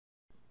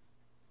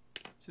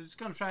So just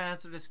going to try to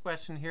answer this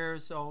question here.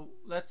 So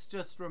let's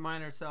just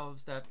remind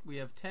ourselves that we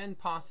have 10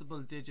 possible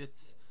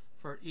digits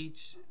for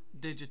each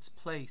digit's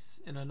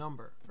place in a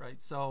number,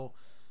 right? So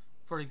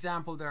for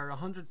example, there are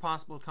 100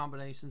 possible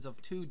combinations of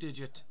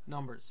 2-digit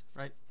numbers,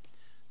 right?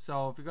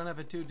 So if you're going to have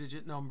a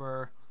 2-digit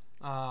number,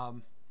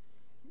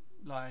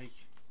 like,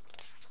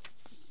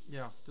 you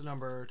know, the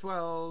number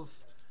 12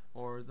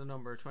 or the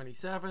number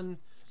 27,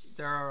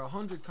 there are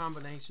 100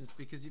 combinations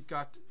because you've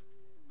got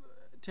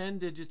 10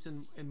 digits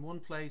in one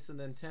place and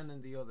then 10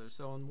 in the other.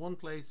 So in one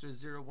place there's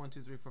 0, 1,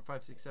 2, 3, 4,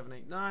 5, 6, 7,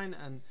 8, 9,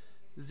 and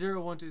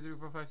 0, 1, 2, 3,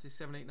 4, 5, 6,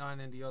 7, 8, 9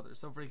 in the other.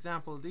 So for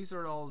example, these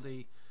are all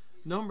the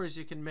numbers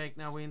you can make.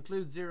 Now we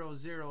include 0,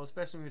 0,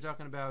 especially when we're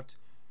talking about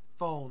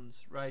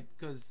phones, right?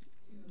 Because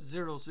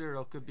 0,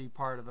 0 could be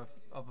part of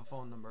a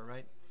phone number,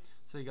 right?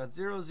 So you got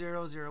 0,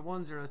 0, 0,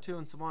 1, 0, 2,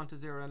 and so on to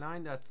 0,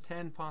 9. That's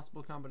 10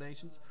 possible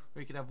combinations.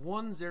 Or you could have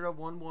 1, 0,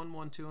 1, 1,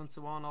 1, 2, and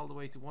so on all the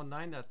way to 1,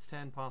 9. That's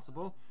 10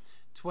 possible.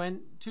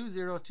 2,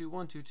 0, 2,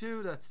 1, 2,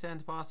 2. That's 10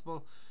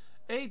 possible.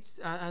 8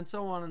 and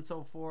so on and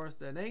so forth.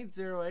 Then 8,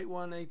 0, 8,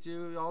 1, 8,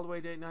 2 all the way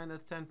to 8, 9.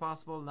 That's 10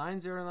 possible. 9,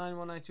 0, 9,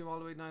 1, 9, 2 all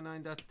the way to 9,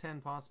 9. That's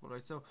 10 possible,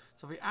 right? So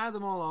if we add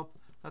them all up,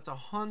 that's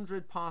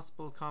 100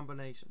 possible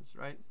combinations,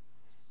 right,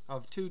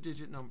 of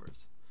 2-digit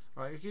numbers,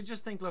 right? If you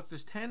just think, look,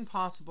 there's 10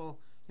 possible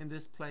in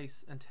this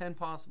place and 10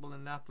 possible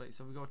in that place.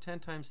 So we go 10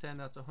 times 10,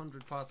 that's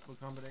 100 possible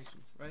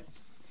combinations, right?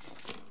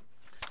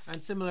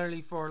 And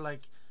similarly for,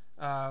 like,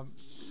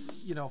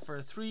 you know, for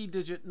a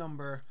 3-digit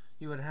number,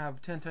 you would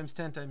have 10 times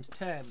 10 times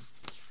 10. So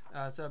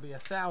that'll be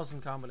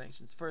 1,000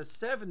 combinations. For a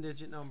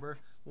 7-digit number,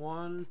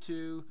 1,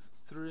 2,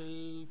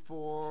 3,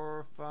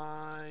 4,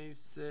 5,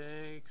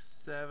 6,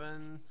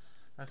 7.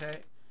 Okay,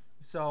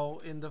 so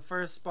in the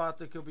first spot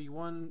there could be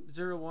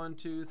 0, 1,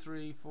 2,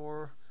 3,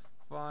 4,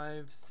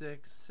 5,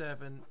 6,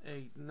 7,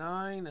 8,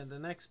 9, and the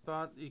next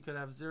spot you could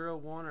have 0,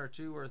 1, or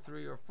 2, or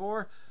 3, or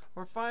 4,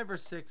 or 5, or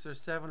 6, or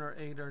 7, or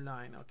 8, or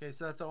 9. Okay,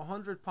 so that's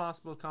 100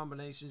 possible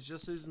combinations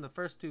just using the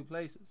first two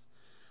places,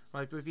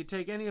 right? But if you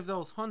take any of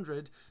those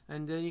 100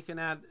 and then you can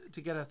add,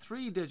 to get a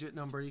 3-digit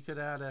number, you could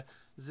add a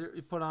 0,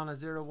 you put on a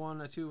 0,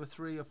 1, a 2, a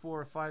 3, a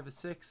 4, a 5, a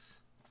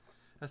 6,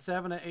 a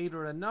 7, a 8,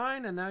 or a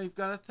 9, and now you've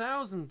got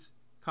 1,000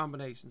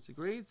 combinations.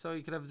 Agreed? So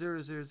you could have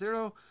 0, 0,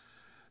 0,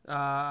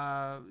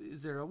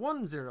 0,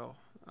 1, 0,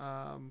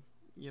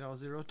 you know,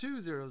 0,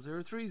 2, 0,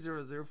 0, 3,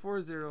 0, 0,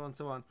 4, 0, and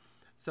so on.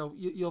 So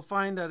you'll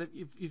find that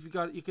if you've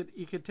got, you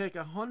could take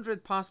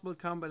 100 possible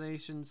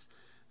combinations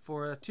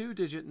for a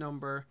 2-digit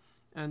number,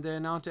 and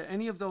then onto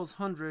any of those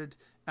 100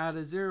 add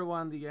a 0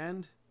 on the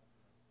end.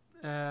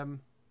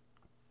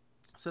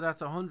 So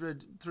that's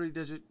 100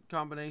 3-digit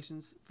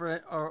combinations.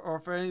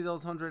 Or for any of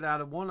those 100 add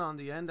a 1 on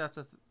the end.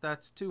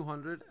 That's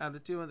 200. Add a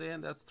 2 on the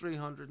end. That's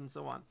 300, and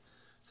so on.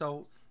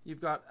 So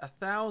you've got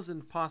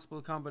 1,000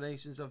 possible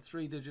combinations of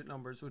 3-digit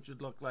numbers, which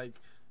would look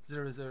like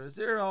 000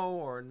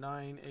 or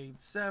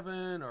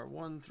 987 or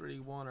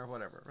 131 or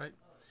whatever, right?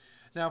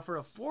 Now for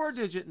a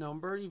 4-digit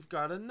number, you've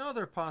got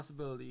another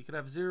possibility. You could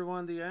have 0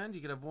 on the end.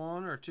 You could have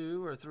 1 or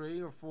 2 or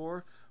 3 or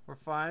 4 or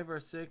 5 or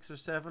 6 or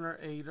 7 or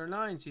 8 or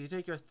 9. So you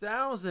take your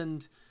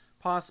 1,000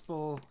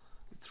 possible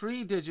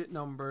 3-digit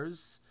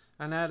numbers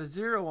and add a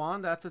 0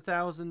 on. That's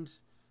 1,000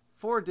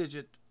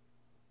 4-digit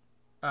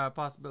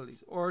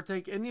possibilities. Or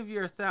take any of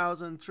your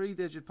 1,000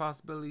 3-digit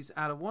possibilities,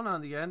 add a 1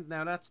 on the end.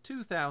 Now that's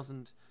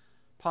 2,000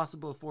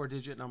 possible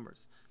 4-digit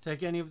numbers.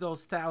 Take any of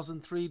those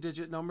 1,000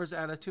 3-digit numbers,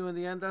 add a 2 in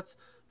the end. That's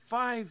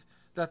 5.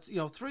 That's, you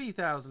know,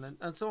 3,000,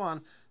 and so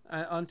on,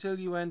 until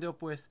you end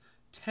up with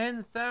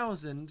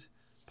 10,000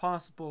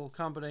 possible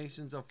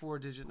combinations of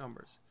 4-digit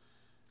numbers.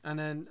 And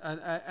then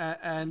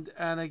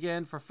and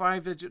again, for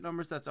 5-digit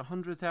numbers, that's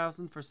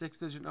 100,000. For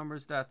 6-digit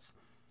numbers, that's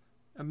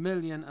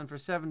 1,000,000, and for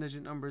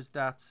 7-digit numbers,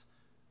 that's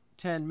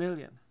 10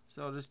 million.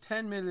 So there's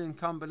 10 million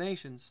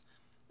combinations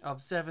of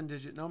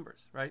 7-digit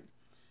numbers, right?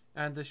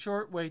 And the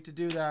short way to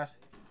do that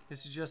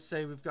is to just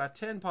say we've got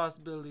 10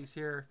 possibilities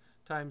here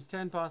times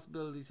 10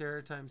 possibilities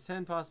here times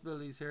 10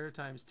 possibilities here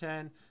times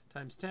 10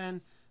 times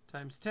 10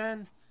 times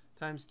 10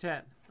 times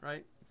 10,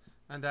 right?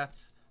 And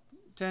that's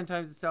 10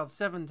 times itself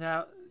 7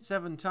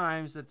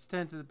 times. That's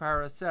 10 to the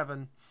power of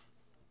 7,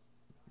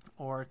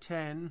 or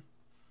 10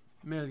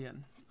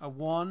 million. A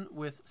 1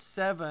 with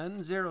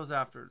 7 zeros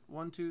after it.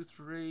 1, 2,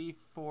 3,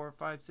 4,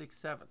 5, 6,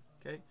 7.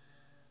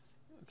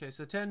 Okay,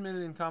 so 10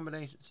 million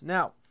combinations.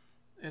 Now,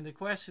 in the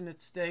question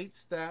it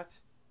states that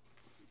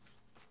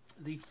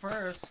the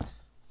first,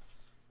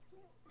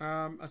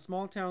 a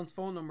small town's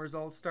phone numbers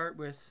all start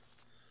with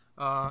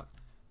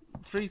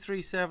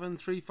 337,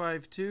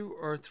 352,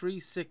 or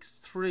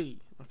 363.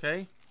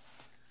 Okay,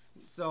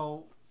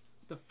 so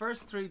the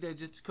first 3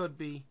 digits could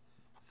be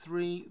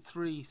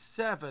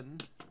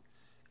 337,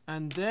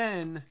 and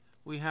then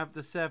we have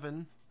the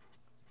 7,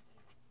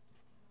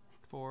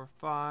 4,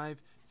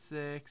 5,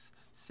 6,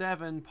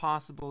 7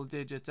 possible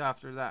digits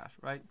after that,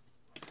 right?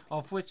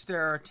 Of which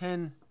there are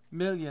 10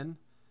 million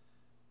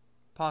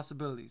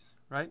possibilities,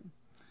 right?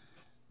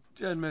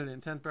 10 million,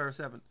 10 to the power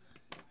 7.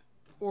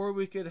 Or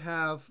we could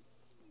have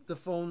the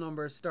phone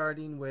number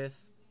starting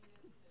with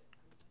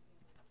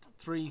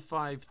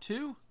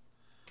 352,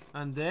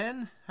 and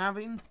then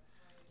having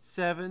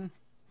 7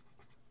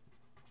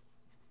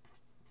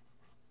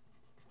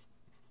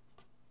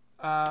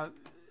 a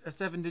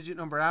 7-digit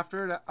number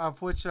after it,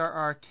 of which there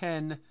are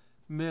 10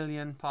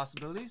 million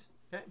possibilities.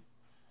 Okay.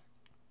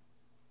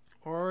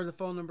 Or the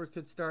phone number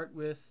could start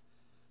with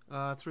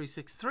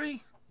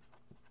 363,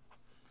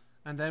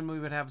 and then we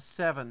would have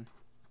 7.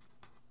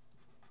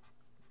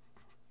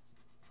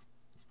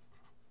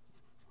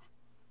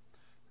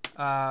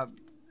 A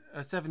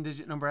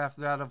 7-digit number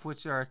after that, of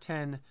which there are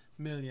 10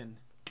 million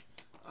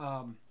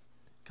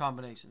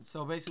combinations.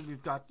 So basically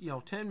we've got,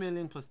 10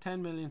 million plus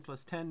 10 million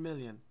plus 10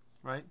 million,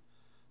 right?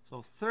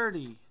 So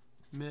 30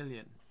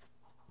 million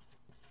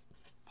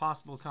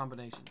possible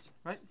combinations,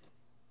 right?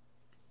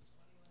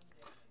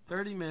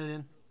 30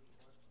 million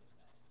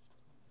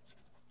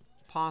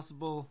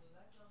possible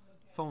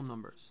phone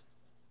numbers.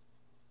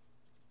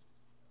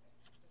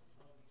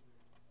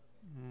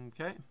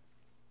 Okay.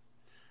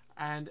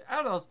 And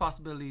out of those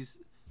possibilities,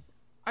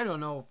 I don't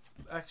know if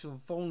actual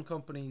phone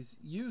companies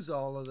use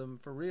all of them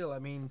for real. I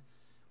mean,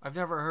 I've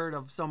never heard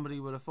of somebody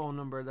with a phone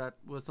number that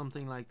was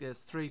something like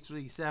this: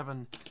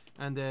 337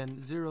 and then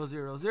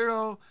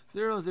 0000000.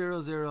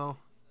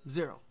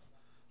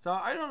 So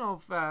I don't know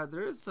if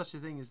there is such a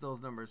thing as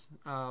those numbers.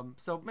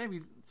 So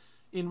maybe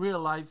in real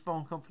life,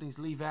 phone companies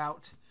leave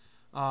out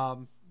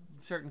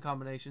certain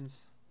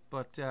combinations.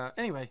 But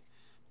anyway,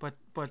 but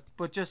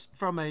just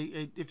from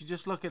if you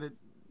just look at it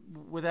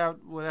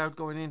without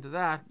going into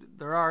that,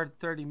 there are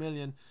 30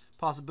 million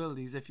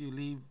possibilities if you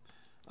leave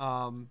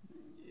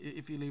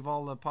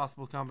all the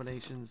possible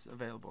combinations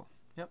available.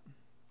 Yep.